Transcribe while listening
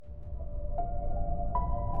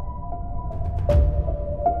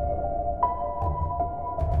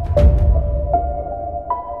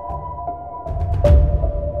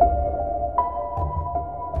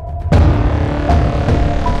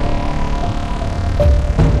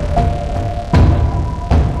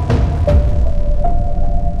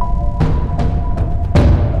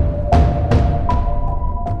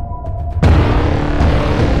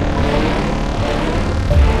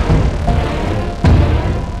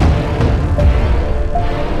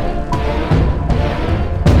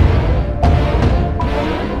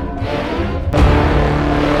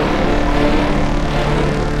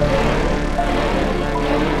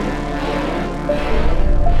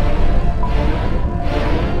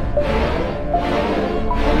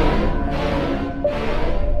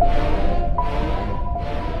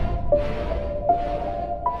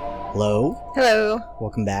Hello.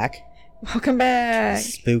 Welcome back. Welcome back.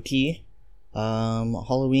 Spooky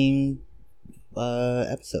Halloween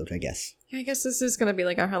episode, I guess. Yeah, I guess this is going to be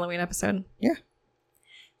like our Halloween episode. Yeah.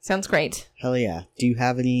 Sounds great. Hell yeah. Do you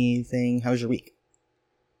have anything? How was your week?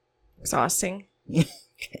 Exhausting.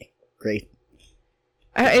 Okay, great.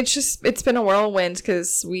 It's been a whirlwind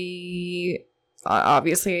because we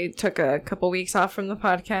obviously took a couple weeks off from the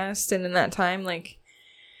podcast, and in that time, I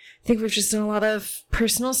think we've just done a lot of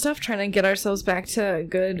personal stuff trying to get ourselves back to a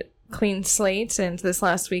good, clean slate, and this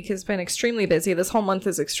last week has been extremely busy. This whole month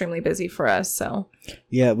is extremely busy for us, so.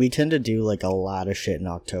 Yeah, we tend to do a lot of shit in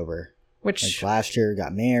October. Which last year,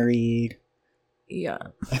 got married. Yeah.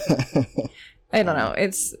 I don't know.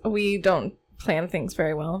 We don't plan things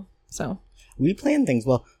very well, so. We plan things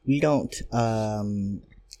well. We don't,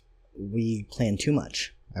 we plan too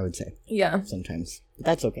much, I would say. Yeah. Sometimes. But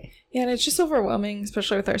that's okay. Yeah, and it's just overwhelming,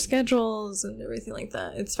 especially with our schedules and everything like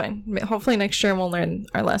that. It's fine. Hopefully next year we'll learn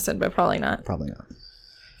our lesson, but probably not. Probably not.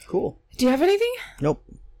 Cool. Do you have anything? Nope.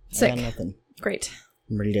 Sick. I got nothing. Great.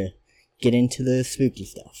 I'm ready to get into the spooky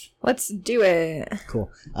stuff. Let's do it. Cool.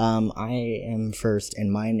 I am first,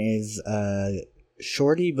 and mine is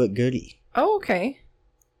shorty but goody. Oh, okay.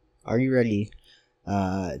 Are you ready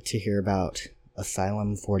to hear about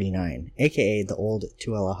Asylum 49, aka the Old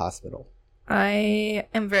Tooele Hospital? I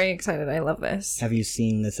am very excited. I love this. Have you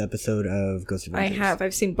seen this episode of Ghost Adventures? I have.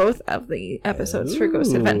 I've seen both of the episodes for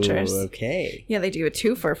Ghost Adventures. Okay. Yeah, they do a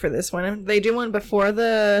twofer for this one. They do one before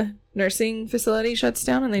the nursing facility shuts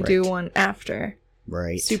down, and they do one after.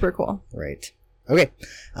 Right. Super cool. Right. Okay.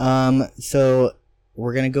 So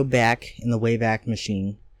we're gonna go back in the Wayback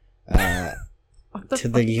Machine to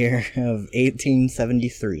the year of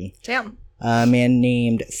 1873. Damn. A man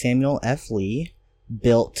named Samuel F. Lee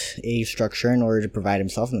built a structure in order to provide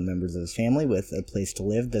himself and the members of his family with a place to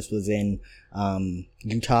live. This was in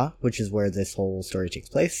Utah, which is where this whole story takes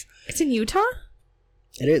place. It's in Utah?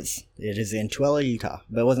 It is. It is in Tooele, Utah.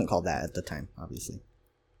 But it wasn't called that at the time, obviously.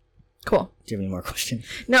 Cool. Do you have any more questions?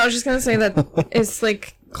 No, I was just going to say that it's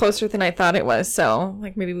closer than I thought it was. So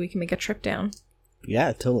maybe we can make a trip down.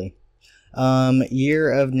 Yeah, totally. Year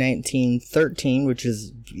of 1913, which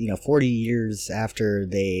is, 40 years after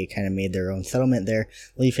they kind of made their own settlement there.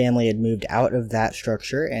 Lee family had moved out of that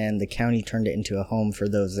structure, and the county turned it into a home for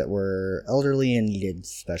those that were elderly and needed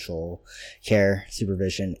special care,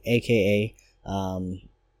 supervision, aka,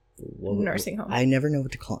 nursing home. I never know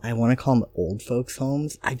what to call them. I want to call them old folks'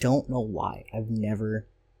 homes. I don't know why. I've never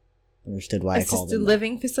understood why I called them assisted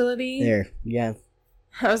living facility? There, yeah.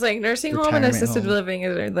 I was like, nursing home and assisted living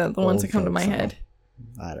are the ones that come to my head.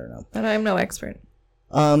 I don't know. But I'm no expert.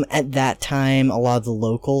 At that time, a lot of the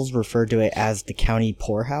locals referred to it as the county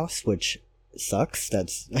poorhouse, which sucks.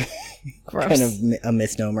 That's kind of a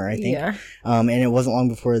misnomer, I think. Yeah. And it wasn't long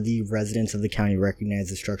before the residents of the county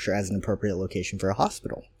recognized the structure as an appropriate location for a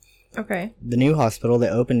hospital. Okay. The new hospital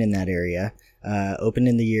that opened in that area opened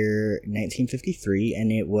in the year 1953,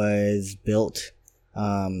 and it was built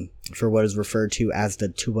for what is referred to as the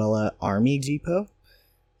Tooele Army Depot.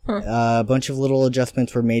 Huh. A bunch of little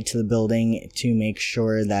adjustments were made to the building to make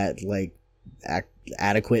sure that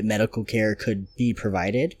adequate medical care could be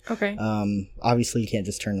provided. Okay. Obviously you can't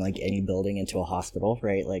just turn any building into a hospital,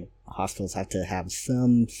 right? Hospitals have to have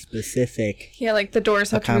some specific the doors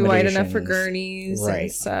have to be wide enough for gurneys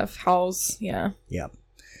and stuff. Halls, yeah. Yep.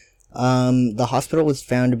 The hospital was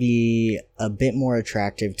found to be a bit more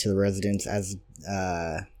attractive to the residents as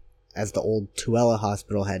the old Tooele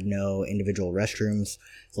Hospital had no individual restrooms.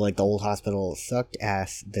 So the old hospital sucked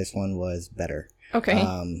ass. This one was better. Okay.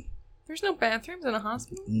 There's no bathrooms in a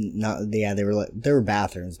hospital? There were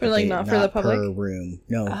bathrooms, but not for the public? Per room.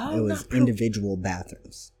 No, it was individual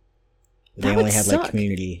bathrooms. They only had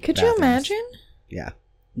community Could bathrooms. You imagine? Yeah.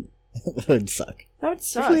 It would suck. That would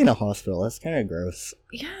suck. Especially in a hospital. That's kind of gross.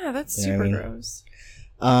 Yeah, that's super gross.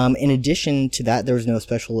 In addition to that, there was no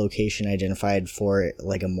special location identified for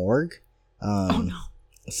a morgue. Oh no.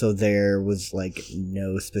 So there was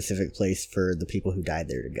no specific place for the people who died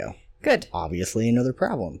there to go. Good. Obviously another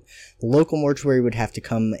problem. The local mortuary would have to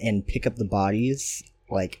come and pick up the bodies,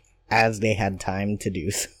 as they had time to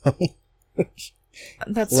do so.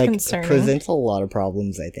 That's concerning. Presents a lot of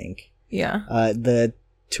problems, I think. Yeah. The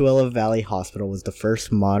Tooele Valley Hospital was the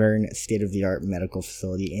first modern state-of-the-art medical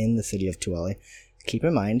facility in the city of Tooele. Keep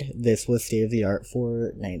in mind, this was state-of-the-art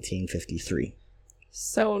for 1953.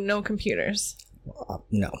 So, no computers?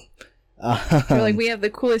 No. They're like, we have the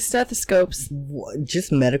coolest stethoscopes.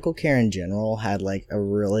 Just medical care in general had like a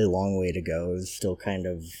really long way to go. It was still kind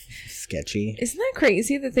of sketchy. Isn't that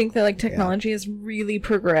crazy to think that like technology has really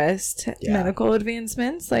progressed medical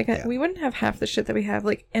advancements? Like we wouldn't have half the shit that we have,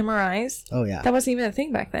 like MRIs. Oh yeah. That wasn't even a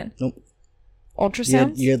thing back then. Nope.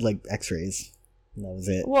 Ultrasounds? You had like x-rays. That was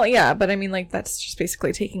it. Well, yeah, but I mean like that's just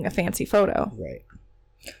basically taking a fancy photo. Right.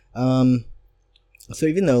 So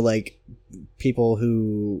even though like people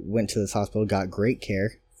who went to this hospital got great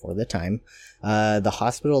care for the time, the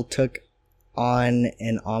hospital took on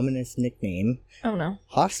an ominous nickname. Oh no.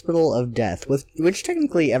 Hospital of Death, which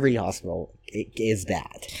technically every hospital is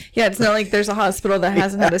that. Yeah, it's not like there's a hospital that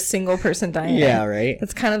hasn't had a single person die. Yeah, right.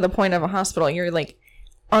 That's kind of the point of a hospital. You're like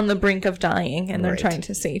on the brink of dying and they're trying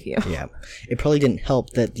to save you. Yeah. It probably didn't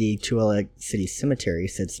help that the Tooele City Cemetery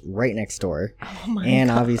sits right next door. Oh my and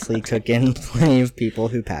God. Obviously took in plenty of people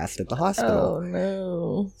who passed at the hospital. Oh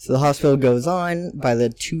no. So the hospital goes on by the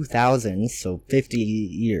 2000s, so 50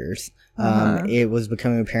 years. It was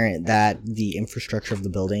becoming apparent that the infrastructure of the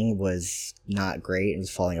building was not great. It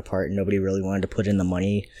was falling apart, and nobody really wanted to put in the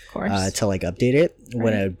money to like update it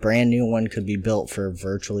when a brand new one could be built for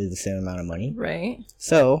virtually the same amount of money. Right.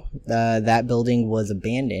 So that building was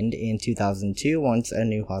abandoned in 2002 once a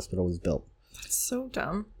new hospital was built. That's so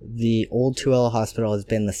dumb. The Old Tooele Hospital has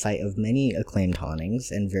been the site of many acclaimed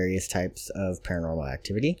hauntings and various types of paranormal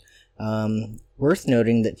activity. Worth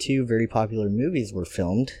noting that 2 very popular movies were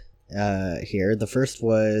filmed here. The first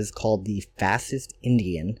was called The Fastest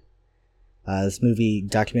Indian. This movie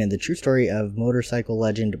documented the true story of motorcycle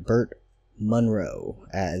legend Burt Munro,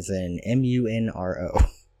 as in M-U-N-R-O.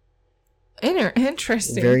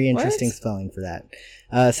 Interesting. Very interesting spelling for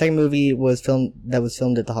that. Second movie was filmed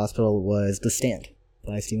at the hospital was The Stand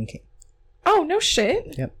by Stephen King. Oh, no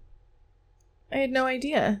shit. Yep. I had no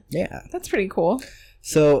idea. Yeah. That's pretty cool.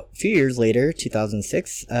 So, a few years later,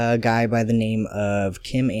 2006, a guy by the name of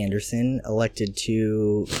Kim Anderson elected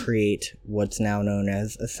to create what's now known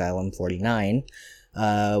as Asylum 49,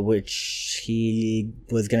 which he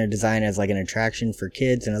was going to design as like an attraction for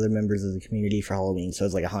kids and other members of the community for Halloween. So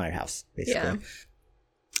it's like a haunted house, basically. Yeah.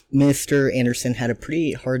 Mr. Anderson had a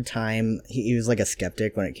pretty hard time. He was like a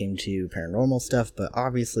skeptic when it came to paranormal stuff, but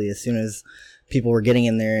obviously as soon as people were getting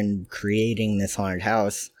in there and creating this haunted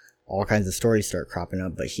house, all kinds of stories start cropping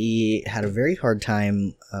up, but he had a very hard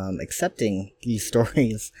time accepting these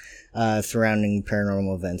stories surrounding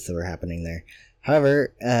paranormal events that were happening there.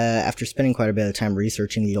 However, after spending quite a bit of time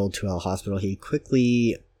researching the Old Tooele Hospital, he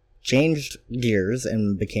quickly changed gears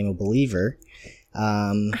and became a believer.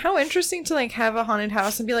 How interesting to like have a haunted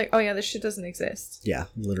house and be like, oh yeah, this shit doesn't exist. Yeah,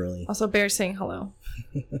 literally. Also, Bear saying hello.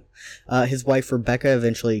 His wife Rebecca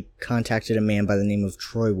eventually contacted a man by the name of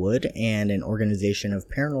Troy Wood and an organization of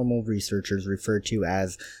paranormal researchers referred to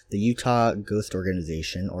as the Utah Ghost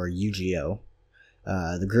Organization, or UGO.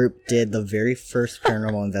 The group did the very first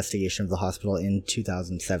paranormal investigation of the hospital in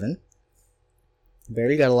 2007.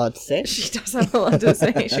 Barry got a lot to say. She does have a lot to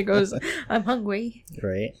say. She goes, I'm hungry.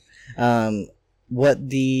 Right. What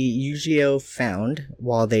the UGO found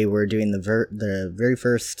while they were doing the very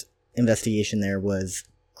first investigation there was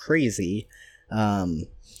crazy,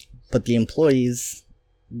 but the employees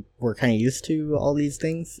were kind of used to all these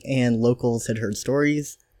things, and locals had heard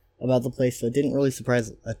stories about the place, so it didn't really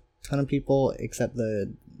surprise a ton of people except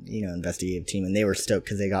the investigative team, and they were stoked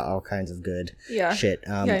because they got all kinds of good shit.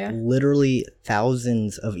 Literally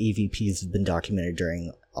thousands of EVPs have been documented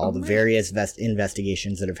during all the various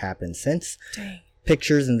investigations that have happened since. Dang.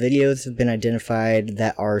 Pictures and videos have been identified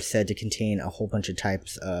that are said to contain a whole bunch of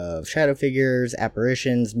types of shadow figures,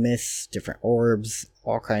 apparitions, mists, different orbs,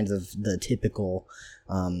 all kinds of the typical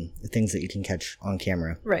things that you can catch on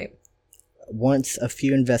camera. Right. Once a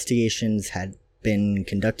few investigations had been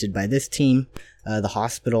conducted by this team, the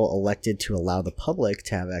hospital elected to allow the public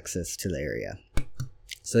to have access to the area.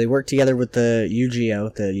 So they worked together with the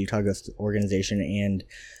UGO, the Utah Ghost Organization, and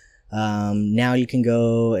now you can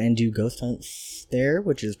go and do ghost hunts there,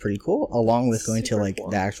 which is pretty cool, along with going to like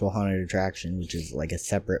the actual haunted attraction, which is like a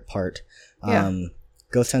separate part.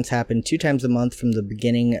 Ghost hunts happen 2 times a month from the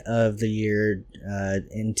beginning of the year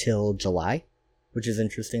until July, which is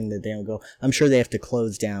interesting that they don't go. I'm sure they have to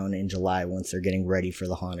close down in July once they're getting ready for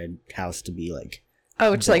the haunted house to be like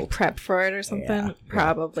it's like prep for it or something. Yeah,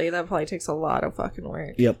 probably. That probably takes a lot of fucking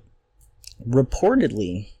work. Yep.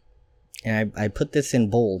 Reportedly, and I put this in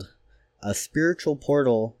bold, a spiritual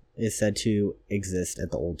portal is said to exist at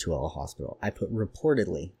the Old Tooele Hospital. I put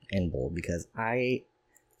reportedly in bold because I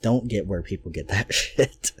don't get where people get that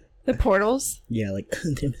shit. The portals? Yeah, like,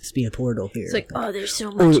 there must be a portal here. It's like, oh, there's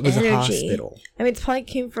so much it was energy. a hospital. I mean, it probably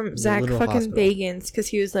came from Zach fucking hospital. Bagans, because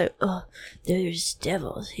he was like, oh, there's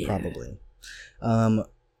devils here. Probably.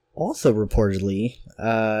 Also reportedly,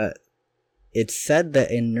 it's said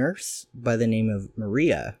that a nurse by the name of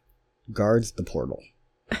Maria guards the portal.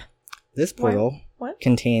 This portal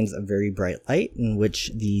contains a very bright light in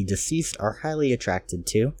which the deceased are highly attracted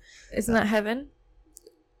to. Isn't that heaven?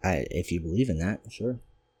 If you believe in that, sure.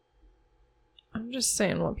 I'm just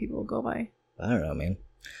saying what people go by. I don't know,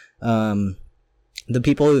 man. The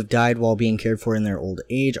people who have died while being cared for in their old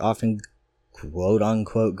age often, quote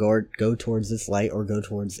unquote, go towards this light or go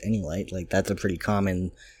towards any light. Like, that's a pretty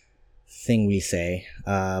common thing we say,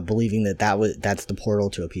 believing that that's the portal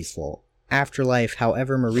to a peaceful afterlife.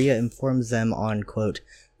 However, Maria informs them on, quote,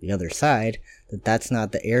 the other side, that that's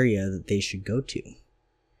not the area that they should go to,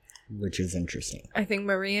 which is interesting. I think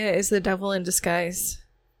Maria is the devil in disguise.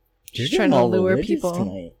 She's trying to lure people.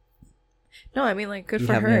 Tonight. No, I mean, like, good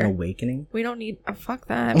for having her. An awakening? We don't need... fuck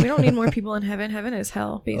that. We don't need more people in heaven. Heaven is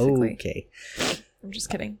hell, basically. Okay. I'm just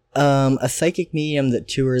kidding. A psychic medium that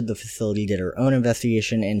toured the facility did her own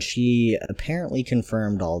investigation, and she apparently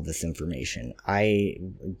confirmed all of this information.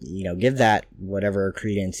 Give that whatever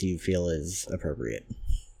credence you feel is appropriate.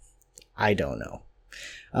 I don't know.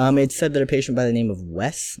 It's said that a patient by the name of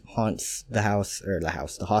Wes haunts the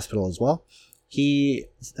hospital as well. He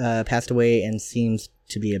passed away and seems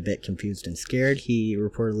to be a bit confused and scared. He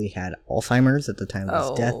reportedly had Alzheimer's at the time of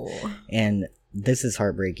his death, and this is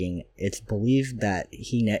heartbreaking. It's believed that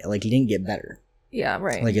he didn't get better. Yeah,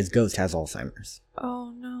 right. Like, his ghost has Alzheimer's.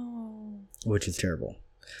 Oh, no. Which is terrible.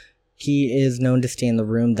 He is known to stay in the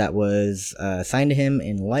room that was assigned to him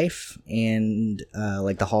in life, and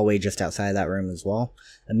the hallway just outside of that room as well.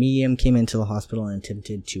 A medium came into the hospital and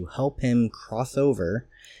attempted to help him cross over,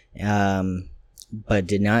 but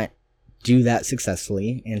did not do that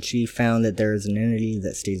successfully, and she found that there is an entity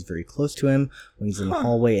that stays very close to him when he's in the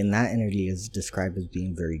hallway, and that entity is described as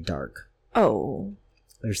being very dark. Oh.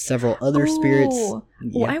 There's several other spirits. Yeah.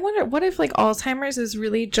 Well, I wonder, what if, like, Alzheimer's is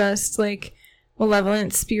really just, like,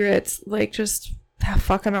 malevolent spirits, like, just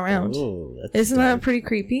fucking around? Oh, Isn't that pretty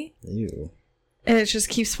creepy? Ew. And it just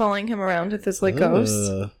keeps following him around with this, like,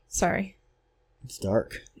 ghost. Sorry. It's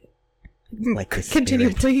dark. Like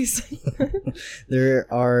Continue, please. There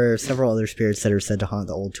are several other spirits that are said to haunt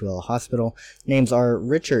the Old Tooele Hospital. Names are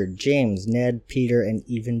Richard, James, Ned, Peter, and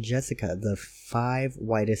even Jessica. The 5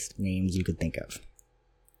 whitest names you could think of.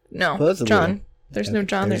 No, Supposedly. John. There's no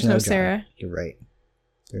John. There's no Sarah. You're right.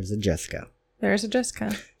 There's a Jessica. There's a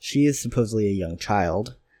Jessica. She is supposedly a young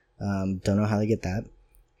child. Don't know how they get that.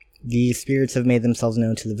 The spirits have made themselves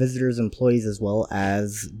known to the visitors, employees, as well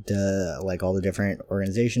as all the different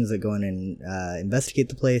organizations that go in and investigate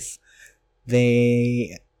the place.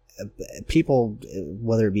 People,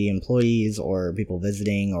 whether it be employees or people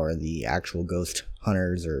visiting or the actual ghost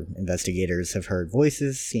hunters or investigators, have heard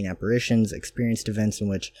voices, seen apparitions, experienced events in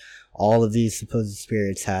which all of these supposed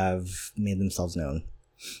spirits have made themselves known.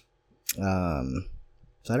 So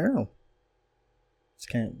I don't know. It's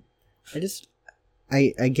kind of...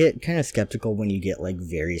 I get kind of skeptical when you get, like,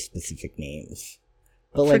 very specific names.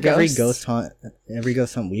 But, like, every ghost hunt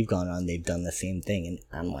we've gone on, they've done the same thing. And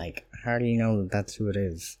I'm like, how do you know that that's who it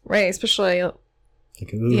is? Right, especially...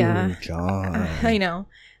 Like, ooh, yeah. John. I know.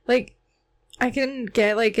 Like, I can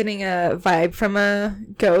get, like, getting a vibe from a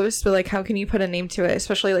ghost, but, like, how can you put a name to it?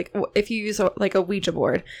 Especially, like, if you use, like, a Ouija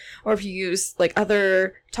board, or if you use, like,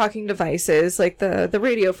 other talking devices, like the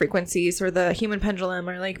radio frequencies, or the human pendulum,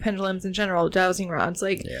 or, like, pendulums in general, dowsing rods.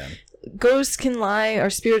 Like, ghosts can lie,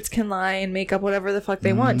 or spirits can lie, and make up whatever the fuck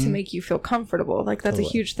they want to make you feel comfortable. Like, that's a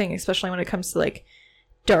huge thing, especially when it comes to, like,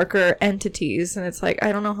 darker entities. And it's like,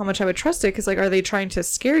 I don't know how much I would trust it, because, like, are they trying to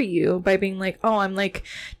scare you by being like, oh, I'm, like...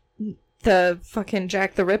 the fucking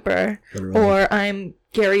Jack the Ripper, or I'm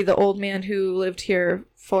Gary the old man who lived here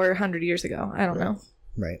 400 years ago. I don't know.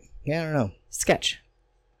 Right. Yeah, I don't know. Sketch.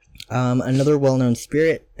 Another well-known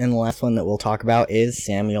spirit, and the last one that we'll talk about, is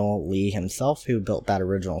Samuel Lee himself, who built that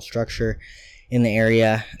original structure in the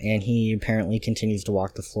area, and he apparently continues to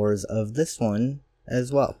walk the floors of this one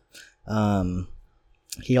as well.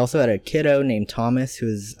 He also had a kiddo named Thomas, who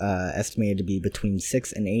is estimated to be between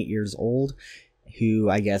 6 and 8 years old, who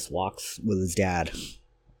I guess walks with his dad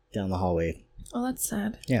down the hallway. Oh, that's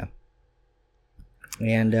sad. Yeah.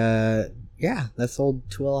 And that's Old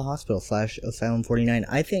Tooele Hospital / Asylum 49.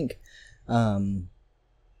 I think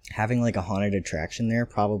having, like, a haunted attraction there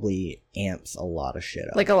probably amps a lot of shit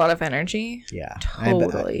up. Like, a lot of energy? Yeah.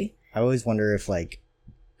 Totally. I always wonder if, like,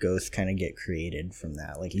 ghosts kind of get created from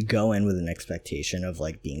that. Like, you go in with an expectation of,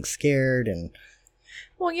 like, being scared, and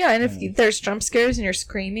Well, yeah, and if there's jump scares and you're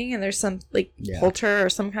screaming and there's some, like, polter or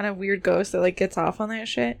some kind of weird ghost that, like, gets off on that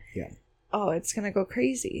shit. Yeah. Oh, it's gonna go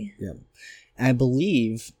crazy. Yeah. I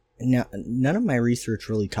believe, now, none of my research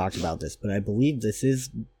really talked about this, but I believe this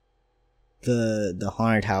is the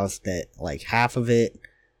haunted house that, like, half of it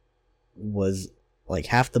was, like,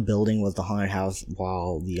 half the building was the haunted house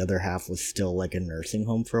while the other half was still, like, a nursing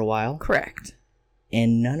home for a while. Correct.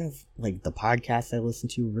 And none of, like, the podcasts I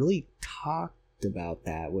listened to really talked about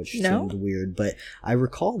that, which seemed weird, but I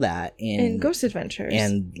recall that in Ghost Adventures,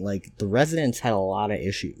 and like the residents had a lot of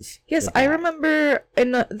issues. Yes, I remember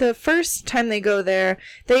in the first time they go there,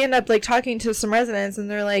 they end up like talking to some residents, and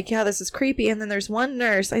they're like, "Yeah, this is creepy." And then there's one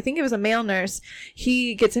nurse, I think it was a male nurse,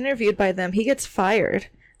 he gets interviewed by them. He gets fired,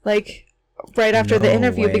 like right after the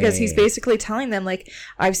interview, because he's basically telling them like,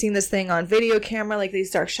 I've seen this thing on video camera, like these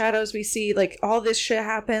dark shadows we see, like all this shit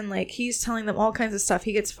happen. Like he's telling them all kinds of stuff.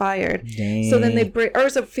 He gets fired. Dang. So then or it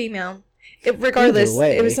was a female. Regardless,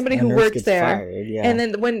 it was somebody who worked there. Fired, and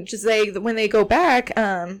then when they go back,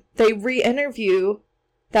 they re-interview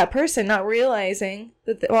that person, not realizing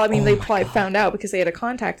that. They probably found out because they had to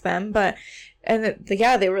contact them,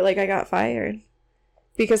 they were like, I got fired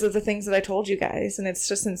because of the things that I told you guys, and it's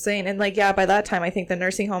just insane. And like, by that time, I think the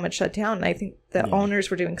nursing home had shut down, and I think the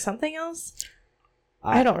owners were doing something else.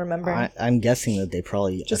 I don't remember. I'm guessing that they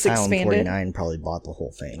probably just Asylum expanded. 49 probably bought the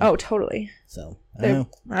whole thing. Oh, totally. So I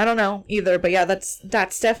don't know either, but yeah,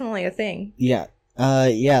 that's definitely a thing. Yeah.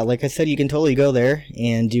 Like I said, you can totally go there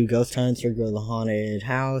and do ghost hunts or go to the haunted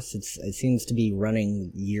house. It seems to be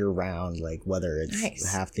running year round, like whether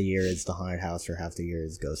it's half the year is the haunted house or half the year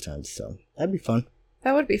is ghost hunts. So that'd be fun.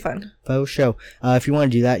 That would be fun. Faux show. If you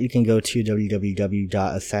want to do that, you can go to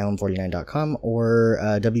www.asylum49.com or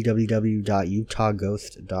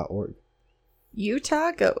www.utahghost.org.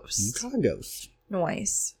 Utah Ghost. Utah Ghost.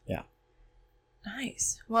 Nice. Yeah.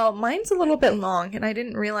 Nice. Well, mine's a little bit long, and I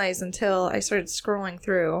didn't realize until I started scrolling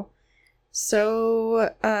through.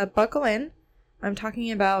 So, buckle in. I'm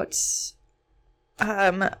talking about...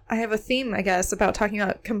 I have a theme, I guess, about talking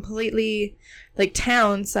about completely, like,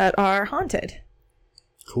 towns that are haunted.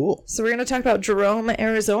 Cool. So we're going to talk about Jerome,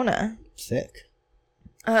 Arizona. Sick.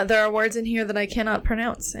 There are words in here that I cannot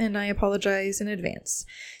pronounce, and I apologize in advance.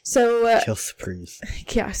 So, Kill Surprise.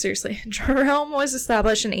 Yeah, seriously. Jerome was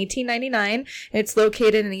established in 1899. It's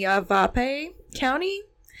located in Yavapai County.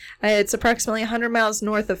 It's approximately 100 miles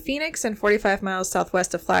north of Phoenix and 45 miles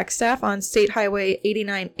southwest of Flagstaff on State Highway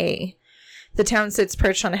 89A. The town sits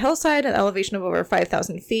perched on a hillside at an elevation of over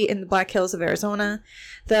 5,000 feet in the Black Hills of Arizona.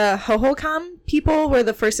 The Hohokam people were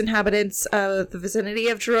the first inhabitants of the vicinity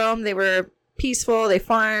of Jerome. They were peaceful. They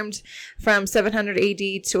farmed from 700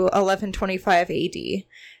 AD to 1125 AD.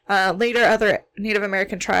 Later, other Native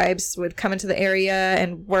American tribes would come into the area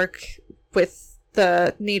and work with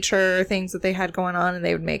the nature things that they had going on, and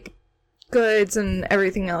they would make goods and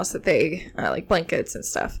everything else that they like blankets and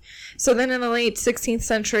stuff. So then in the late 16th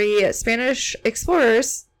century, Spanish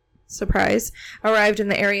explorers, surprise, arrived in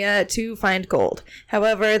the area to find gold.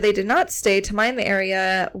 However, they did not stay to mine the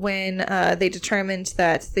area when they determined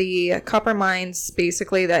that the copper mines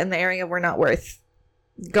basically that in the area were not worth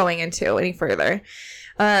going into any further.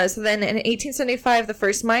 So then in 1875, the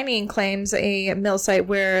first mining claims a mill site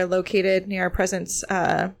were located near our present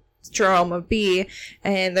Jerome would be,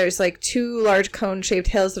 and there's like two large cone-shaped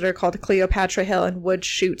hills that are called Cleopatra Hill and Wood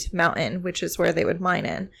Chute Mountain, which is where they would mine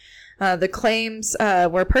in. The claims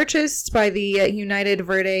were purchased by the United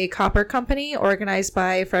Verde Copper Company, organized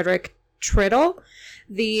by Frederick Triddle.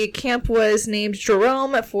 The camp was named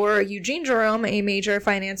Jerome for Eugene Jerome, a major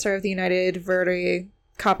financier of the United Verde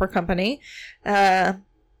Copper Company.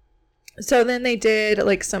 So then they did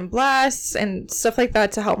like some blasts and stuff like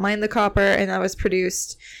that to help mine the copper, and that was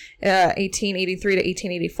produced 1883 to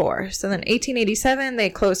 1884. So then 1887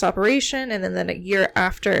 they closed operation, and then a year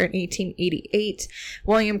after, in 1888,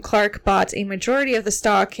 William Clark bought a majority of the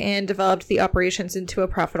stock and developed the operations into a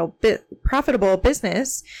profitable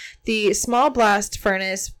business. The small blast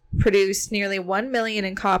furnace produced nearly 1 million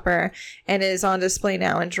in copper and is on display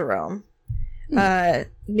now in Jerome.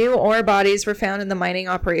 New ore bodies were found, and the mining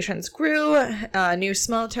operations grew. New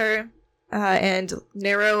smelter and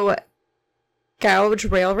narrow gauge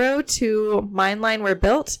railroad to mine line were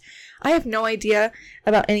built. I have no idea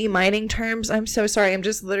about any mining terms. I'm so sorry. I'm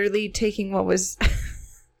just literally taking what was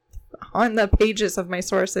on the pages of my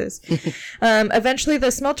sources. Eventually,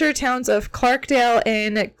 the smelter towns of Clarkdale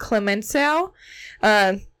and Clemenceau,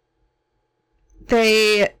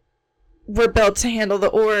 they were built to handle the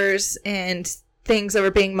ores, and things that were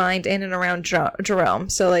being mined in and around Jerome.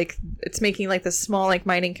 So like it's making like this small like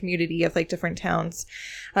mining community of like different towns.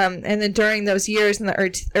 And then during those years in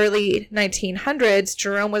the early 1900s,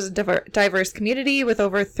 Jerome was a diverse community with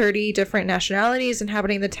over 30 different nationalities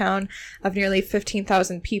inhabiting the town of nearly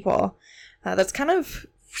 15,000 people. That's kind of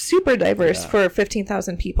super diverse for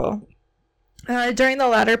 15,000 people. During the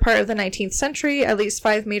latter part of the 19th century, at least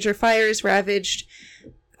 5 major fires ravaged,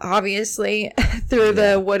 obviously, through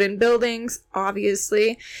the wooden buildings,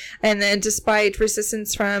 obviously. And then despite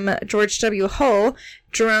resistance from George W. Hull,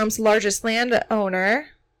 Jerome's largest landowner,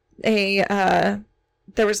 there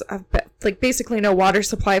was like basically no water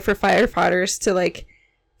supply for firefighters to like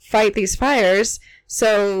fight these fires.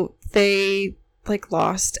 So they like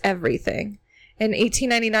lost everything. In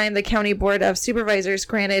 1899, the County Board of Supervisors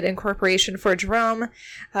granted incorporation for Jerome.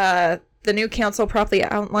 The new council promptly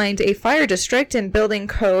outlined a fire district and building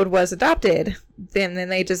code was adopted. And then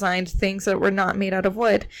they designed things that were not made out of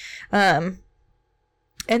wood. And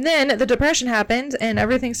then the Depression happened and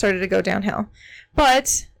everything started to go downhill.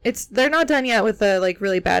 But they're not done yet with the like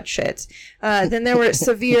really bad shit. Then there were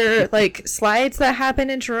severe like slides that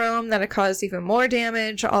happened in Jerome that had caused even more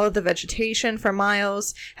damage. All of the vegetation for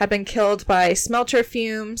miles had been killed by smelter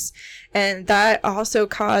fumes, and that also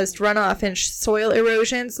caused runoff and soil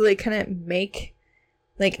erosion, so they couldn't make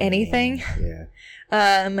like anything. Yeah.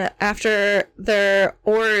 After their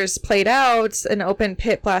ores played out, an open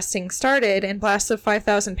pit blasting started, and blasts of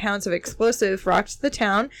 5,000 pounds of explosive rocked the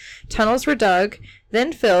town. Tunnels were dug,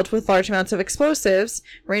 then filled with large amounts of explosives,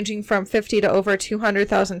 ranging from 50 to over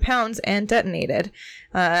 200,000 pounds, and detonated.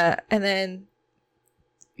 And then,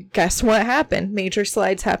 guess what happened? Major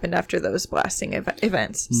slides happened after those blasting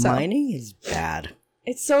events. So, mining is bad.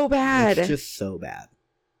 It's so bad. It's just so bad.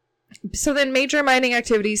 So then major mining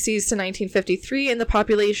activities ceased in 1953, and the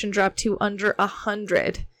population dropped to under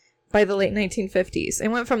 100 by the late 1950s. It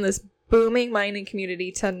went from this booming mining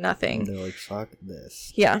community to nothing. They're like, fuck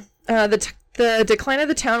this. Yeah. The decline of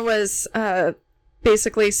the town was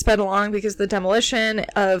basically sped along because the demolition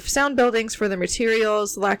of sound buildings for the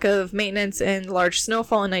materials, lack of maintenance, and large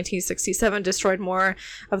snowfall in 1967 destroyed more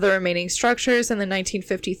of the remaining structures. And in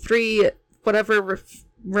 1953, whatever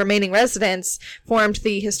remaining residents formed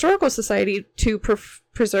the Historical Society to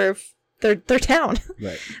preserve their town.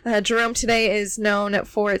 Right. Jerome today is known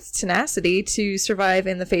for its tenacity to survive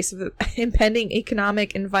in the face of impending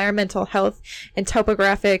economic, environmental, health, and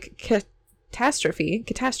topographic catastrophe.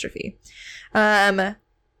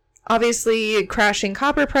 Obviously, crashing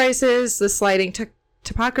copper prices, the sliding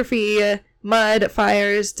topography, mud,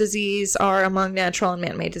 fires, disease are among natural and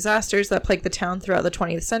man-made disasters that plagued the town throughout the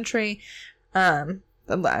 20th century.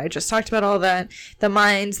 I just talked about all that. The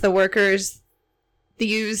mines, the workers, they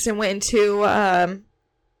used and went into,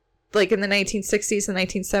 like in the 1960s and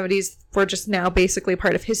 1970s, were just now basically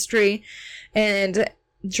part of history. And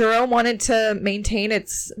Jerome wanted to maintain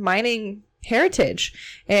its mining heritage.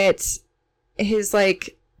 It's his,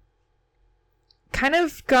 like, kind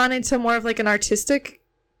of gone into more of like an artistic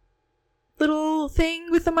little thing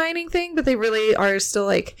with the mining thing, but they really are still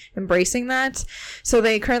like embracing that. So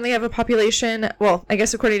they currently have a population, well, I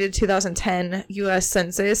guess according to the 2010 US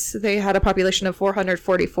Census, they had a population of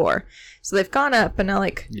 444. So they've gone up, but not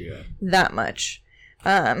like that much.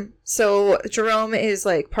 So Jerome is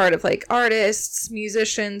like part of like artists,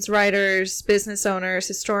 musicians, writers, business owners,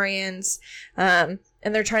 historians, and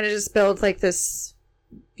they're trying to just build like this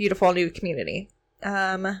beautiful new community.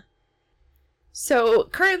 So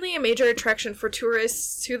currently a major attraction for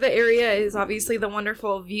tourists to the area is obviously the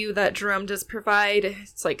wonderful view that Jerome does provide.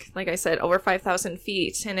 It's like I said, over 5,000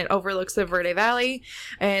 feet, and it overlooks the Verde Valley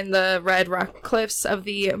and the red rock cliffs of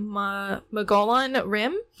the Mogollon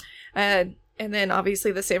Rim. And then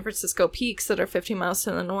obviously the San Francisco peaks that are 50 miles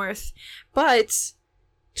to the north. But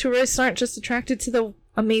tourists aren't just attracted to the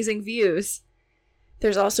amazing views.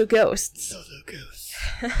 There's also ghosts.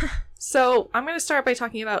 So I'm going to start by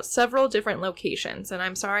talking about several different locations, and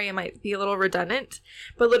I'm sorry I might be a little redundant,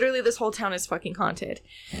 but literally this whole town is fucking haunted.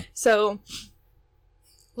 So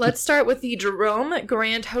let's start with the Jerome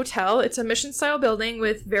Grand Hotel. It's a mission-style building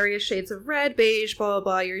with various shades of red, beige, blah, blah,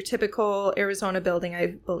 blah, your typical Arizona building, I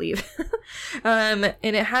believe. And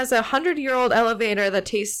it has a 100-year-old elevator that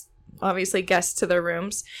takes, obviously, guests to their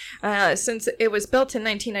rooms. Since it was built in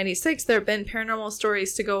 1996, there have been paranormal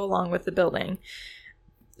stories to go along with the building.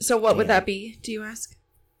 So what would that be, do you ask?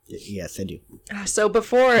 Yes, I do. So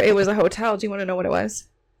before it was a hotel, do you want to know what it was?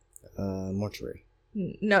 Mortuary.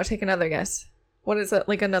 No, take another guess. What is it,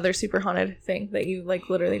 like another super haunted thing that you like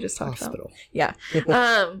literally just talked Hospital. about?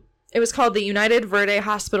 Yeah. It was called the United Verde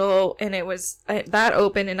Hospital, and it was that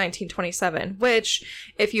opened in 1927,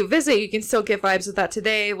 which if you visit, you can still get vibes of that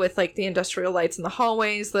today with like the industrial lights in the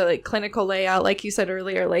hallways, the like clinical layout, like you said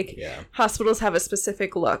earlier, like hospitals have a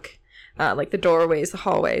specific look, like the doorways, the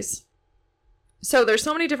hallways. So there's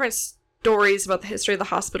so many different stories about the history of the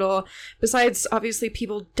hospital. Besides, obviously,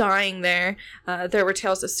 people dying there, there were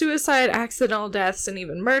tales of suicide, accidental deaths, and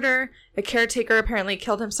even murder. A caretaker apparently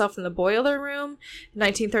killed himself in the boiler room. In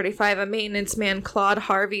 1935, a maintenance man, Claude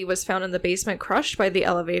Harvey, was found in the basement crushed by the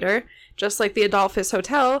elevator. Just like the Adolphus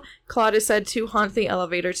Hotel, Claude is said to haunt the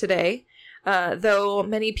elevator today. Though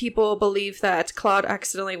many people believe that Claude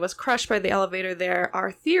accidentally was crushed by the elevator, there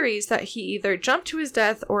are theories that he either jumped to his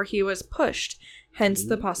death or he was pushed, hence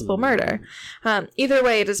the possible murder. Either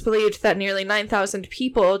way, it is believed that nearly 9,000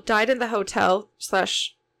 people died in the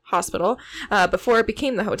hotel/hospital before it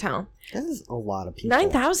became the hotel. That is a lot of people.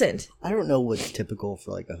 9,000. I don't know what's typical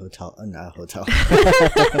for like a hotel, not a hotel,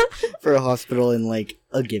 for a hospital in like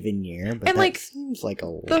a given year, but and that like seems like a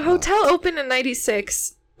lot. The hotel opened in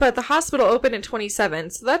 96, but the hospital opened in 27,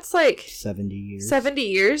 so that's like 70 years. 70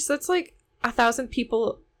 years. That's like 1,000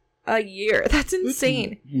 people a year. That's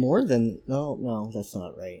insane. More than no, that's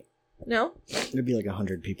not right. No, it'd be like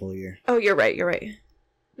 100 people a year. Oh, you're right.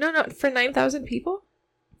 No, for 9,000 people.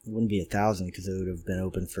 It wouldn't be 1,000 because it would have been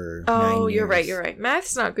open for 9 years. You're right.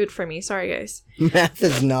 Math's not good for me. Sorry, guys. Math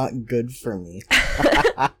is not good for me.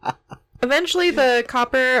 Eventually, the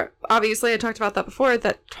copper, obviously, I talked about that before,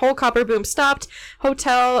 that whole copper boom stopped,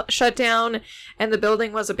 hotel shut down, and the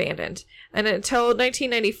building was abandoned. And until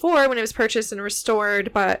 1994, when it was purchased and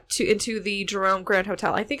restored into the Jerome Grand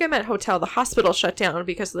Hotel. I think I meant hotel. The hospital shut down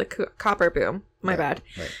because of the copper boom. My bad.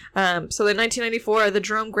 Right. So in 1994, the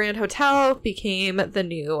Jerome Grand Hotel became the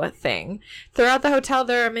new thing. Throughout the hotel,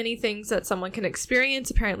 there are many things that someone can experience.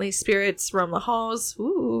 Apparently, spirits roam the halls.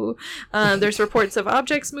 Ooh. There's reports of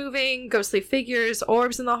objects moving, ghostly figures,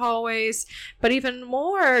 orbs in the hallways. But even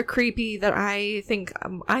more creepy that I think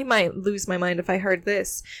I might lose my mind if I heard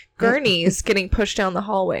this. Gurneys getting pushed down the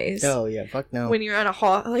hallways. Oh, yeah. Fuck no. When you're at a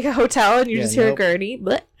hotel and you just hear a gurney.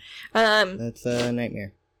 Blech. That's a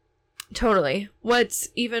nightmare. Totally. What's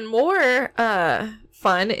even more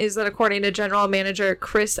fun is that according to General Manager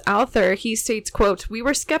Chris Arthur, he states, quote, "We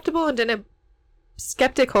were skeptical and didn't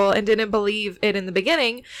believe it in the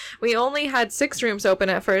beginning. We only had 6 rooms open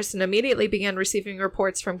at first and immediately began receiving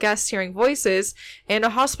reports from guests hearing voices and a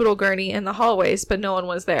hospital gurney in the hallways, but no one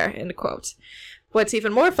was there," end quote. What's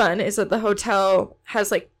even more fun is that the hotel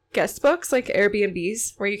has like guest books, like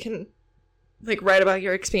Airbnbs, where you can like write about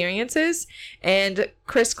your experiences, and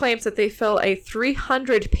Chris claims that they fill a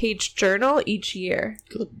 300-page journal each year.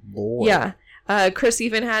 Good lord. Yeah. Chris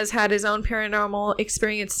even has had his own paranormal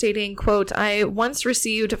experience, stating, quote, "I once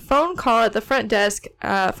received a phone call at the front desk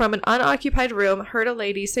from an unoccupied room, heard a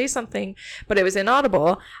lady say something, but it was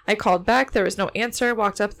inaudible. I called back, there was no answer,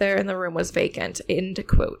 walked up there, and the room was vacant," end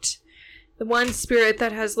quote. The one spirit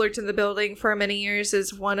that has lurked in the building for many years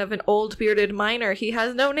is one of an old bearded miner. He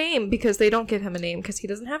has no name because they don't give him a name because he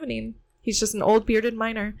doesn't have a name. He's just an old bearded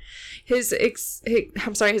miner. His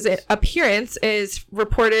appearance is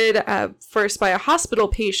reported first by a hospital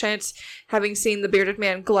patient having seen the bearded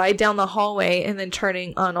man glide down the hallway and then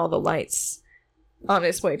turning on all the lights on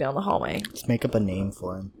his way down the hallway. Let's make up a name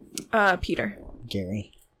for him. Peter.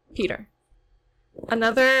 Gary. Peter.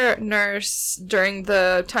 Another nurse during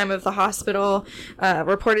the time of the hospital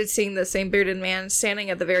reported seeing the same bearded man standing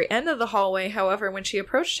at the very end of the hallway. However, when she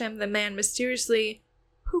approached him, the man mysteriously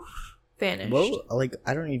vanished. Well, like,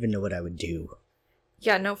 I don't even know what I would do.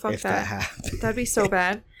 Yeah, no, fuck if that. That'd be so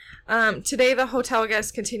bad. Today, the hotel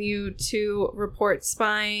guests continue to report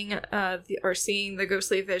spying or seeing the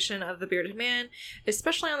ghostly vision of the bearded man,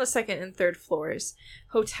 especially on the 2nd and 3rd floors.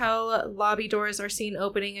 Hotel lobby doors are seen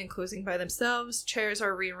opening and closing by themselves. Chairs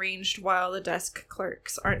are rearranged while the desk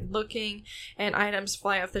clerks aren't looking, and items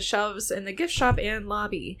fly off the shelves in the gift shop and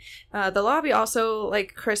lobby. The lobby also,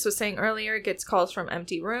 like Chris was saying earlier, gets calls from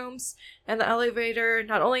empty rooms. And the elevator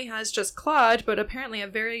not only has just Claude, but apparently a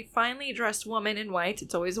very finely dressed woman in white,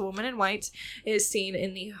 it's always a woman in white, is seen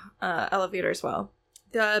in the elevator as well.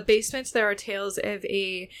 The basement, there are tales of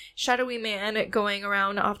a shadowy man going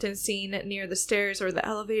around, often seen near the stairs or the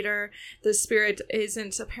elevator. The spirit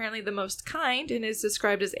isn't apparently the most kind and is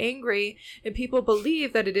described as angry, and people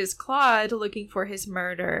believe that it is Claude looking for his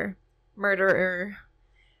murderer.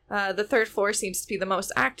 The 3rd floor seems to be the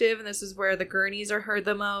most active, and this is where the gurneys are heard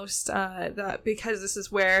the most, because this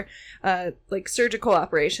is where like surgical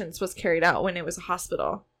operations was carried out when it was a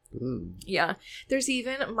hospital. Ooh. Yeah. There's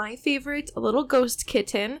even my favorite, a little ghost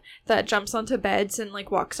kitten that jumps onto beds and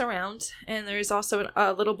like walks around. And there's also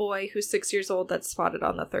a little boy who's 6 years old that's spotted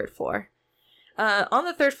on the 3rd floor. On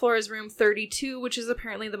the 3rd floor is room 32, which is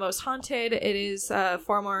apparently the most haunted. It is a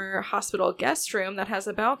former hospital guest room that has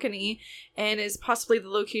a balcony and is possibly the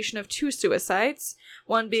location of 2 suicides.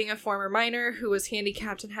 One being a former miner who was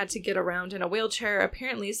handicapped and had to get around in a wheelchair.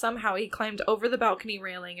 Apparently, somehow he climbed over the balcony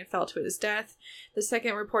railing and fell to his death. The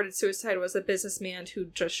second reported suicide was a businessman who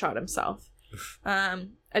just shot himself. A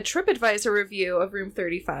TripAdvisor review of room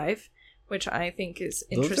 35, which I think is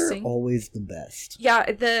interesting. Those are always the best. Yeah,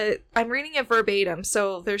 I'm reading it verbatim,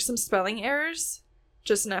 so there's some spelling errors.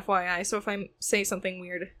 Just an FYI, so if I say something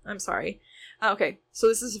weird, I'm sorry. Okay, so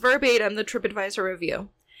this is verbatim, the TripAdvisor review.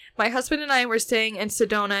 My husband and I were staying in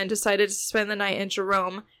Sedona and decided to spend the night in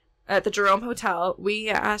Jerome, at the Jerome Hotel. We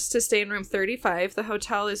asked to stay in room 35. The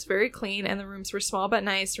hotel is very clean and the rooms were small but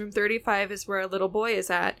nice. Room 35 is where a little boy is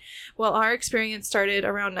at. Well, our experience started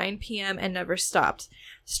around 9 p.m. and never stopped.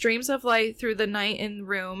 Streams of light through the night in the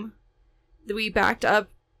room. We backed up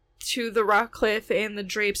to the rock cliff and the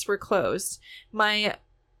drapes were closed.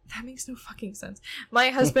 That makes no fucking sense. My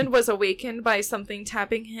husband was awakened by something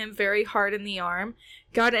tapping him very hard in the arm.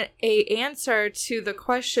 Got an answer to the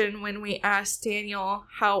question when we asked Daniel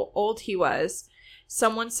how old he was.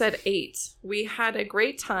 Someone said 8. We had a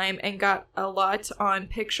great time and got a lot on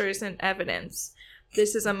pictures and evidence.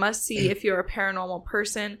 This is a must-see if you're a paranormal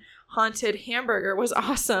person. Haunted Hamburger was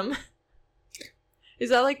awesome. Is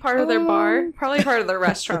that like part of their bar? Probably part of their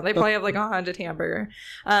restaurant. They probably have like a haunted hamburger.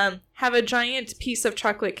 Have a giant piece of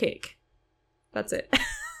chocolate cake. That's it.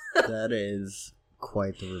 That is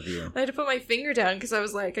quite the review. I had to put my finger down because I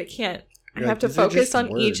was like, I can't. You're I have to focus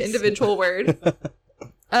on each individual word.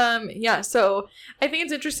 Yeah, so I think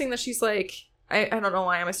it's interesting that she's like, I don't know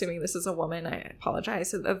why I'm assuming this is a woman. I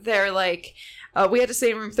apologize. They're like, we had to stay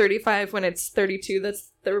in room 35 when it's 32. That's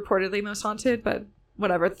the reportedly most haunted, but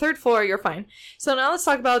whatever. 3rd floor, you're fine. So now let's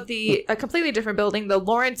talk about a completely different building. The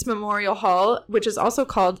Lawrence Memorial Hall, which is also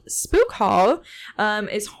called Spook Hall,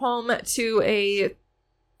 is home to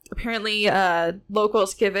apparently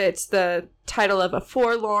locals give it the title of a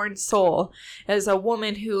forlorn soul, as a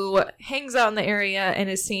woman who hangs out in the area and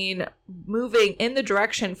is seen moving in the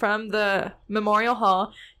direction from the Memorial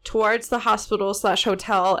Hall towards the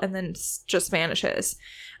hospital/hotel and then just vanishes.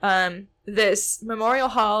 This Memorial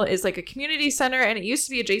Hall is like a community center, and it used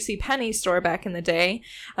to be a JCPenney store back in the day.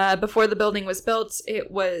 Before the building was built,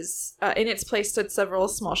 it was in its place stood several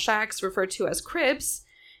small shacks referred to as cribs.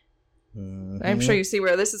 Mm-hmm. I'm sure you see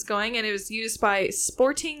where this is going, and it was used by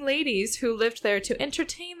sporting ladies who lived there to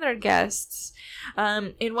entertain their guests.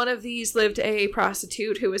 In one of these lived a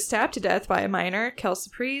prostitute who was stabbed to death by a miner,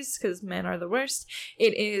 Kelsey Priest, because men are the worst.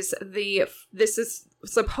 This is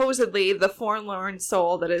supposedly the forlorn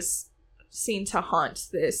soul that is seen to haunt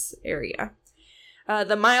this area.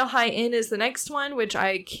 The Mile High Inn is the next one, which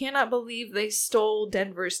I cannot believe they stole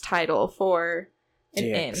Denver's title for an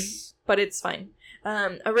inn, but it's fine.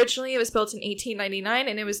 Originally, it was built in 1899,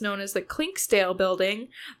 and it was known as the Clinksdale Building,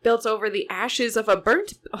 built over the ashes of a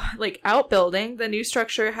burnt, outbuilding. The new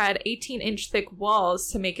structure had 18-inch thick walls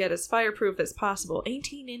to make it as fireproof as possible.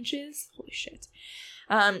 18 inches? Holy shit.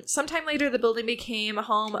 Sometime later, the building became a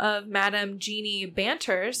home of Madame Jeannie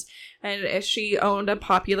Banter's, and she owned a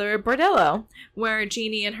popular bordello, where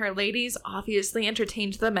Jeannie and her ladies obviously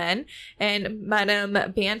entertained the men, and Madame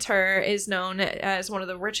Banter is known as one of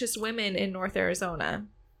the richest women in North Arizona.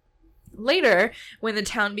 Later, when the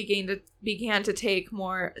town began to take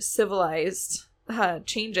more civilized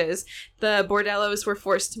changes, the bordellos were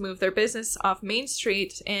forced to move their business off Main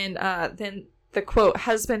Street, and then the, quote,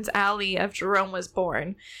 husband's alley of Jerome was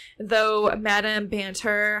born. Though Madame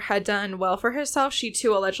Banter had done well for herself, she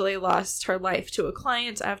too allegedly lost her life to a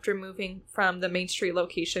client after moving from the Main Street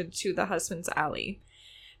location to the husband's alley.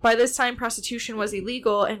 By this time, prostitution was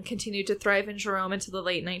illegal and continued to thrive in Jerome until the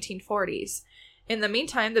late 1940s. In the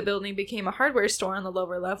meantime, the building became a hardware store on the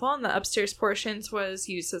lower level, and the upstairs portions was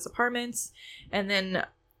used as apartments. And then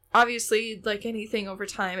obviously, like anything over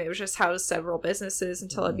time, it was just housed several businesses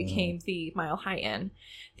until it became the Mile High Inn.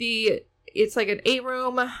 It's like an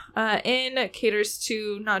 8-room inn, caters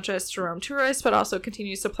to not just Jerome tourists, but also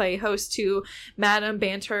continues to play host to Madame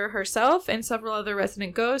Banter herself and several other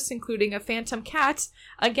resident ghosts, including a phantom cat,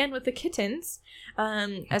 again with the kittens,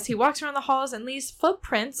 as he walks around the halls and leaves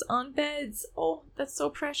footprints on beds. Oh, that's so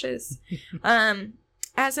precious.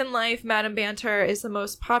 As in life, Madame Banter is the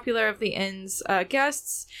most popular of the inn's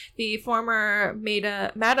guests. The former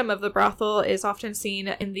madam of the brothel is often seen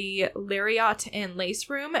in the lariat and lace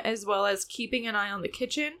room, as well as keeping an eye on the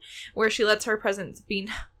kitchen, where she lets her presence be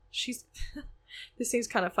She's... This seems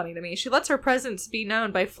kind of funny to me. She lets her presence be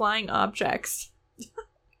known by flying objects.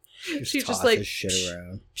 She just like... shit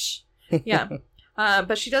around. Yeah.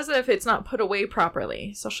 But she does it if it's not put away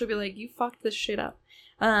properly. So she'll be like, you fucked this shit up.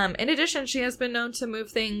 In addition, she has been known to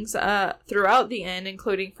move things throughout the inn,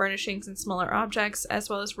 including furnishings and smaller objects, as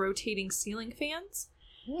well as rotating ceiling fans.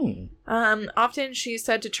 Often she's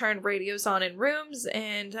said to turn radios on in rooms,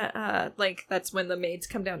 and like that's when the maids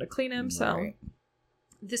come down to clean them. Right.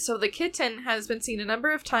 So the kitten has been seen a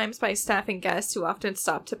number of times by staff and guests who often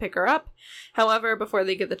stop to pick her up. However, before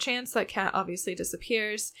they get the chance, that cat obviously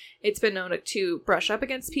disappears. It's been known to brush up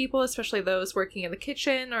against people, especially those working in the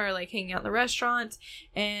kitchen or like hanging out in the restaurant.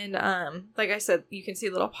 And like I said, you can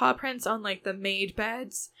see little paw prints on like the maid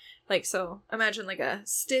beds. Like, so imagine like a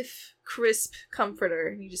stiff, crisp comforter,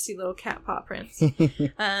 and you just see little cat paw prints.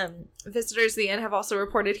 Visitors to the inn have also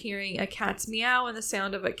reported hearing a cat's meow and the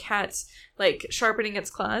sound of a cat like sharpening its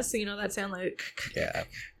claws. So you know that sound like... Yeah.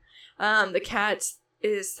 The cat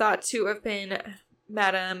is thought to have been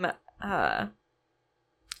Madame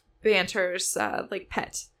Banter's like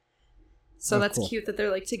pet. So that's cool. Cute that they're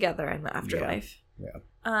like together in the afterlife. Yeah.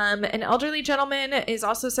 An elderly gentleman is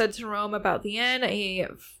also said to roam about the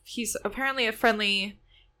inn. He's apparently a friendly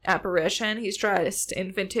apparition. He's dressed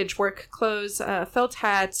in vintage work clothes, felt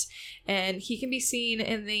hat, and he can be seen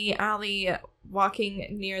in the alley walking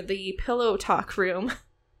near the pillow talk room.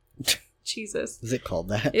 Jesus. Is it called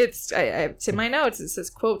that? It's in my notes. It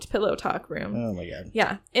says, quote, pillow talk room. Oh my god.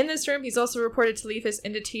 Yeah. In this room, he's also reported to leave his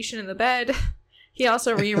indentation in the bed. He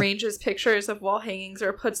also rearranges pictures of wall hangings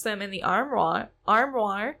or puts them in the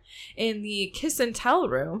armoire in the kiss and tell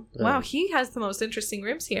room. Wow, he has the most interesting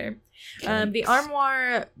rooms here. The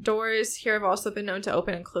armoire doors here have also been known to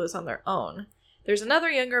open and close on their own. There's another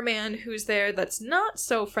younger man who's there that's not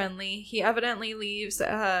so friendly. He evidently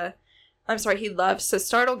he loves to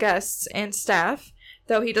startle guests and staff.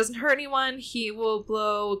 Though he doesn't hurt anyone, he will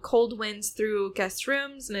blow cold winds through guest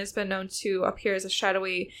rooms and has been known to appear as a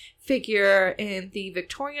shadowy figure in the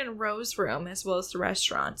Victorian Rose Room as well as the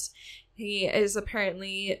restaurant. He is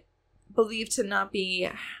apparently believed to not be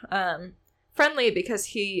friendly because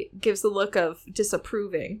he gives the look of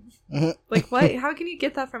disapproving. Like, what? How can you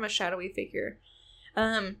get that from a shadowy figure?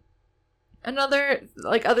 Another,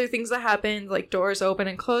 like, other things that happen, like doors open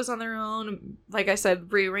and close on their own. Like I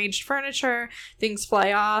said, rearranged furniture, things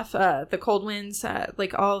fly off, the cold winds,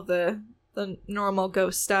 like all of the normal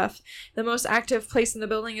ghost stuff. The most active place in the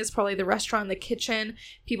building is probably the restaurant, the kitchen.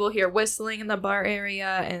 People hear whistling in the bar area,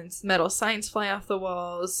 and metal signs fly off the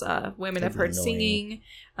walls. Women have heard singing.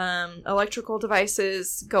 Electrical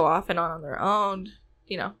devices go off and on their own.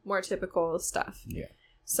 You know, more typical stuff. Yeah.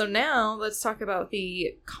 So now let's talk about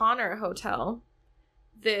the Connor Hotel.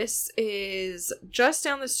 This is just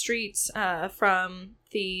down the street from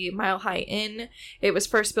the Mile High Inn. It was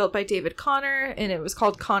first built by David Connor, and it was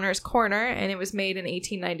called Connor's Corner, and it was made in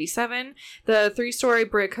 1897. The 3-story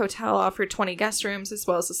brick hotel offered 20 guest rooms, as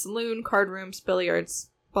well as a saloon, card rooms,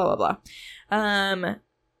 billiards, blah, blah, blah.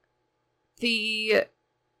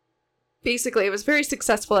 Basically, it was very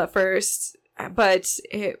successful at first, but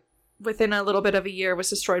it within a little bit of a year was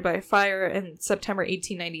destroyed by a fire in September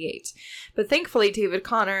 1898. But thankfully, David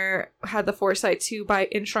Connor had the foresight to buy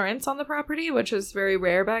insurance on the property, which was very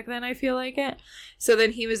rare back then, I feel like it. So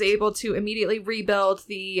then he was able to immediately rebuild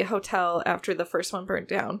the hotel after the first one burnt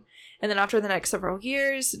down. And then after the next several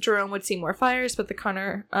years, Jerome would see more fires, but the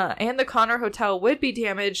Connor Hotel would be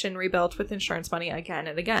damaged and rebuilt with insurance money again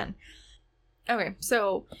and again. Okay,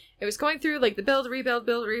 so it was going through like the build, rebuild,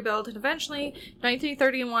 and eventually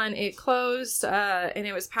 1931 it closed, and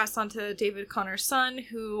it was passed on to David Connor's son,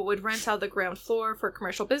 who would rent out the ground floor for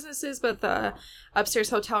commercial businesses, but the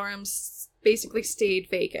upstairs hotel rooms basically stayed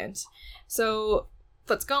vacant. So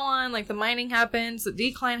let's go on, like the mining happens, the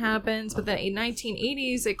decline happens, but then in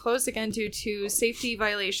 1980s it closed again due to safety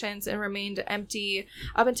violations and remained empty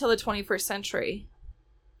up until the 21st century.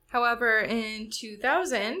 However, in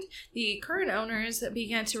 2000, the current owners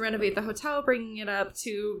began to renovate the hotel, bringing it up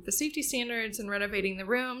to the safety standards and renovating the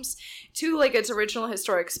rooms to like its original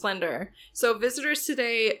historic splendor. So visitors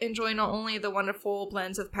today enjoy not only the wonderful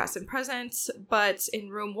blends of past and present, but in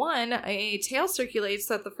room 1, a tale circulates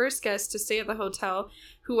that the first guest to stay at the hotel,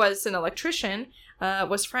 who was an electrician,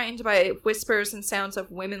 was frightened by whispers and sounds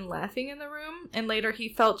of women laughing in the room, and later he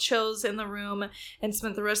felt chills in the room and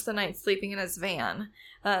spent the rest of the night sleeping in his van.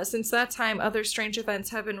 Since that time, other strange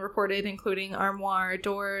events have been reported, including armoire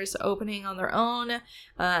doors opening on their own,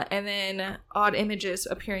 and then odd images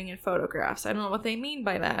appearing in photographs. I don't know what they mean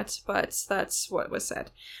by that, but that's what was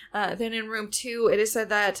said. Then in room 2, it is said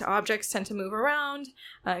that objects tend to move around,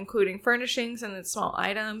 including furnishings and then small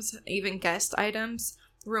items, even guest items.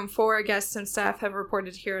 Room 4, guests and staff have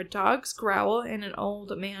reported to hear a dog's growl and an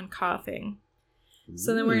old man coughing.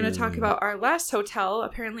 So then we're going to talk about our last hotel.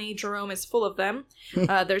 Apparently Jerome is full of them.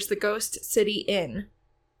 There's the Ghost City Inn.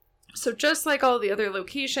 So just like all the other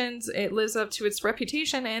locations, it lives up to its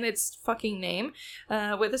reputation and its fucking name,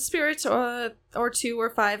 with a spirit or 2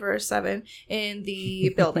 or 5 or 7 in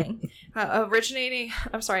the building. Originally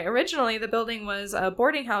the building was a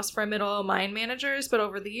boarding house for middle mine managers, but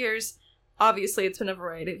over the years, obviously, it's been a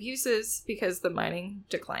variety of uses because the mining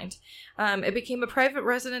declined. It became a private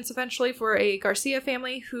residence eventually for a Garcia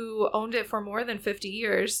family who owned it for more than 50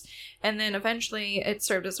 years. And then eventually it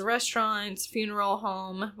served as a restaurant, funeral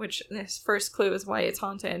home, which this first clue is why it's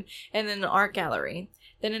haunted, and then an art gallery.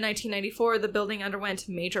 Then in 1994, the building underwent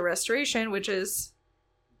major restoration, which is,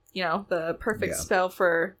 the perfect spell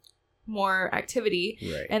for more activity.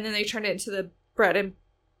 Right. And then they turned it into the bed and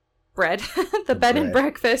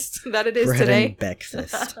breakfast that it is bread today. And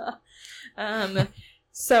breakfast.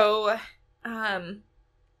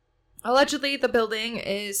 Allegedly, the building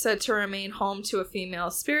is said to remain home to a female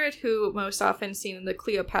spirit who most often seen in the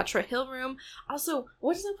Cleopatra Hill room. Also,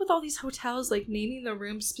 what is up with all these hotels naming the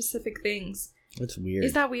rooms specific things? That's weird.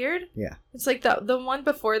 Is that weird? Yeah. It's like the one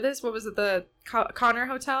before this. What was it? The Connor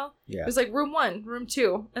Hotel. Yeah. It was room 1, room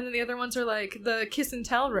 2, and then the other ones are the kiss and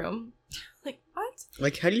tell room.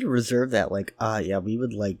 What? How do you reserve that? We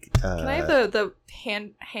would Can I have the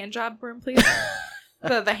hand job room, please?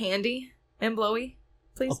 the handy and blowy,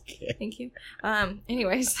 please. Okay. Thank you.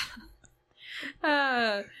 Anyways.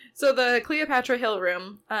 So the Cleopatra Hill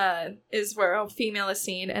room is where a female is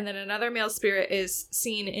seen, and then another male spirit is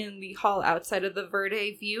seen in the hall outside of the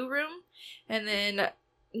Verde View room, and then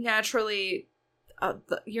naturally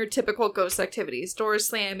your typical ghost activities: doors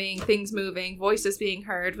slamming, things moving, voices being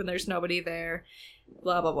heard when there's nobody there,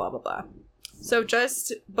 blah blah blah blah blah. So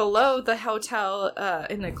just below the hotel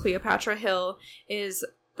in the Cleopatra Hill is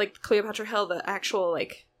Cleopatra Hill, the actual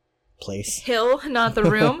place hill, not the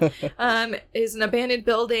room, is an abandoned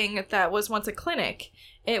building that was once a clinic.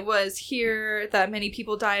 It was here that many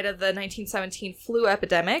people died of the 1917 flu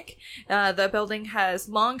epidemic. The building has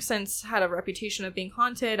long since had a reputation of being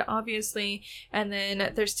haunted, obviously, and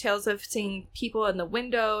then there's tales of seeing people in the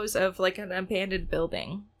windows of an abandoned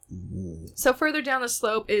building. Ooh. So further down the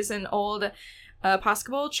slope is an old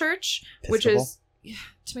Episcopal church, which is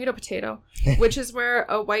tomato potato, which is where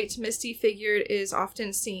a white misty figure is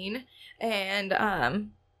often seen. And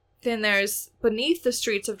then there's beneath the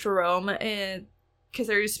streets of Jerome, because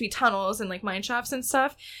there used to be tunnels and mine shafts and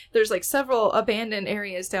stuff, there's several abandoned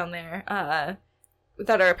areas down there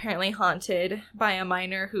that are apparently haunted by a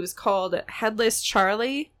miner who's called Headless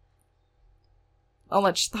Charlie. I'll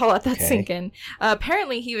let that sink in.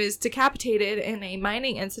 Apparently he was decapitated in a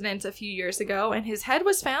mining incident a few years ago, and his head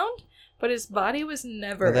was found, but his body was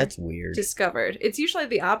never that's weird. Discovered. It's usually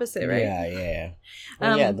the opposite, right? Yeah.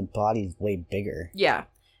 Well, the body's way bigger. Yeah.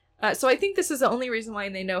 So I think this is the only reason why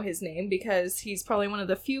they know his name, because he's probably one of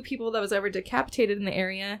the few people that was ever decapitated in the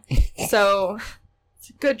area. So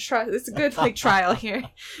it's a good trial here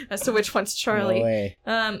as to which one's Charlie. No way.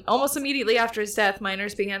 Almost immediately after his death,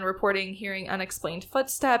 miners began reporting hearing unexplained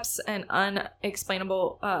footsteps and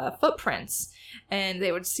unexplainable footprints, and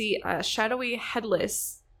they would see a shadowy,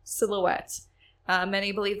 headless silhouette.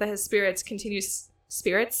 Many believe that his spirit continues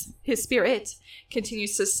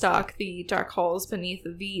to stalk the dark halls beneath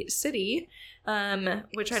the city,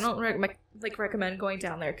 which I don't recommend going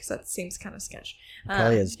down there because that seems kind of sketch.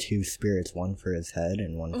 Probably has 2 spirits, one for his head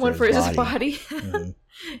and one for his body. Mm-hmm.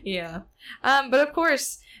 Yeah. But of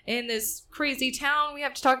course, in this crazy town, we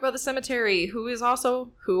have to talk about the cemetery,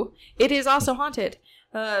 it is also haunted.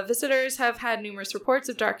 Visitors have had numerous reports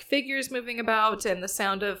of dark figures moving about and the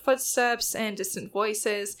sound of footsteps and distant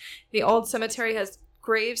voices. The old cemetery has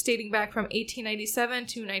graves dating back from 1897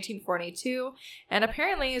 to 1942, and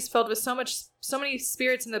apparently is filled with so many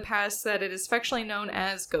spirits in the past that it is affectionately known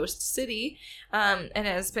as Ghost City, and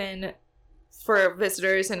has been, for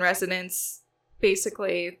visitors and residents,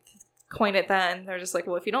 basically coined it that, and they're just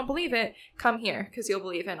well, if you don't believe it, come here, because you'll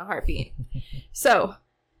believe in a heartbeat. So,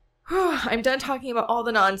 I'm done talking about all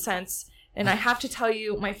the nonsense. And I have to tell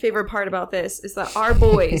you, my favorite part about this is that our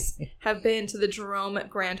boys have been to the Jerome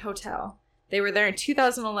Grand Hotel. They were there in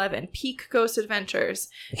 2011, peak Ghost Adventures,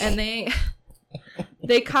 and they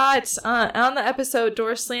caught, on the episode,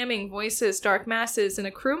 doors slamming, voices, dark masses, and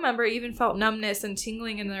a crew member even felt numbness and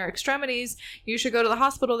tingling in their extremities. You should go to the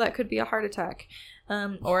hospital. That could be a heart attack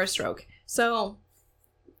or a stroke. So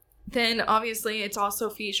then, obviously, it's also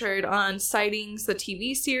featured on Sightings, the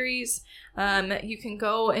TV series. You can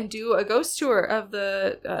go and do a ghost tour of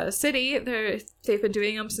the city. They've been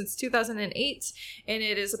doing them since 2008, and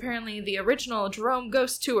it is apparently the original Jerome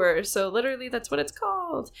Ghost Tour. So literally, that's what it's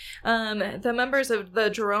called. The members of the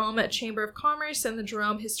Jerome Chamber of Commerce and the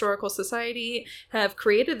Jerome Historical Society have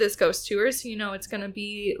created this ghost tour, so you know it's going to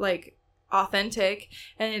be like authentic,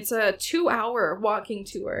 and it's a 2-hour walking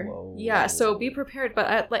tour. Whoa. Yeah, so be prepared.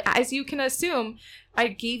 But like as you can assume, I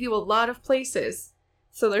gave you a lot of places.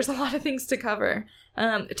 So there's a lot of things to cover.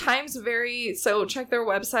 Times vary, so check their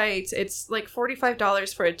website. It's like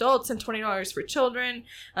 $45 for adults and $20 for children.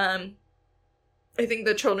 I think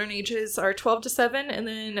the children ages are 12 to 7, and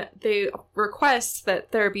then they request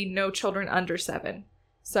that there be no children under 7.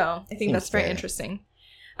 So I think that's very interesting.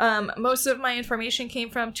 Most of my information came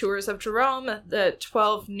from Tours of Jerome, the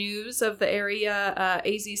 12 News of the area,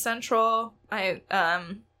 AZ Central,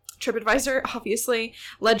 TripAdvisor, obviously,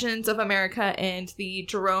 Legends of America, and the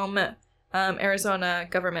Jerome, Arizona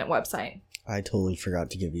government website. I totally forgot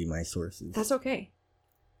to give you my sources. That's okay.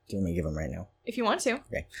 Do you want me to give them right now? If you want to.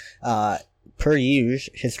 Okay. Per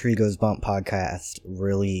usual, History Goes Bump podcast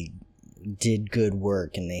really did good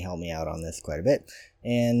work, and they helped me out on this quite a bit.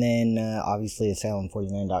 And then, obviously,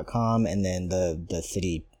 Asylum49.com, and then the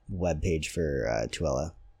city webpage for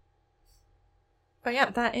Tooele. But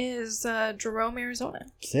yeah, that is Jerome, Arizona.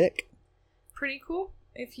 Sick. Pretty cool.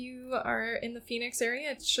 If you are in the Phoenix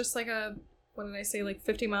area, it's just like like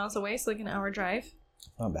 50 miles away, so like an hour drive.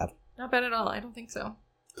 Not bad. Not bad at all. I don't think so.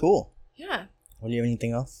 Cool. Yeah. Well, do you have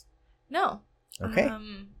anything else? No. Okay.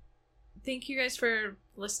 Thank you guys for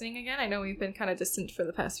listening again. I know we've been kind of distant for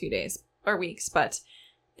the past few days or weeks, but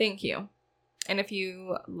thank you. And if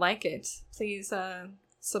you like it, please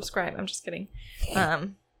subscribe. I'm just kidding.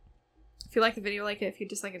 If you like the video, like it. If you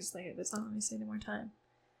dislike it, dislike it. That's not let me say any more time.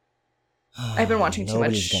 I've been watching too much.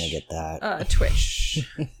 Nobody's gonna get that. Twitch.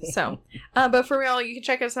 So, but for real, you can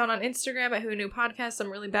check us out on Instagram at Who Knew Podcast. I'm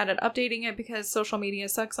really bad at updating it because social media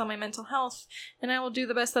sucks on my mental health, and I will do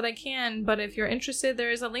the best that I can. But if you're interested, there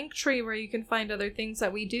is a link tree where you can find other things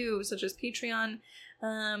that we do, such as Patreon,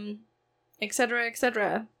 etc.,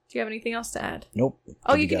 etc. Do you have anything else to add? Nope.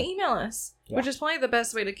 Oh, you can email us, yeah. Which is probably the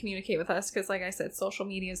best way to communicate with us because, like I said, social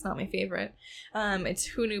media is not my favorite. It's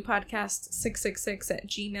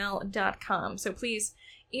whoknewpodcast666@gmail.com. So please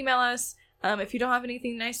email us. If you don't have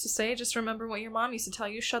anything nice to say, just remember what your mom used to tell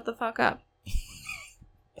you, shut the fuck up.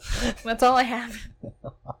 That's all I have.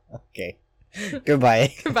 Okay.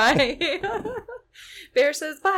 Goodbye. Goodbye. Bear says bye.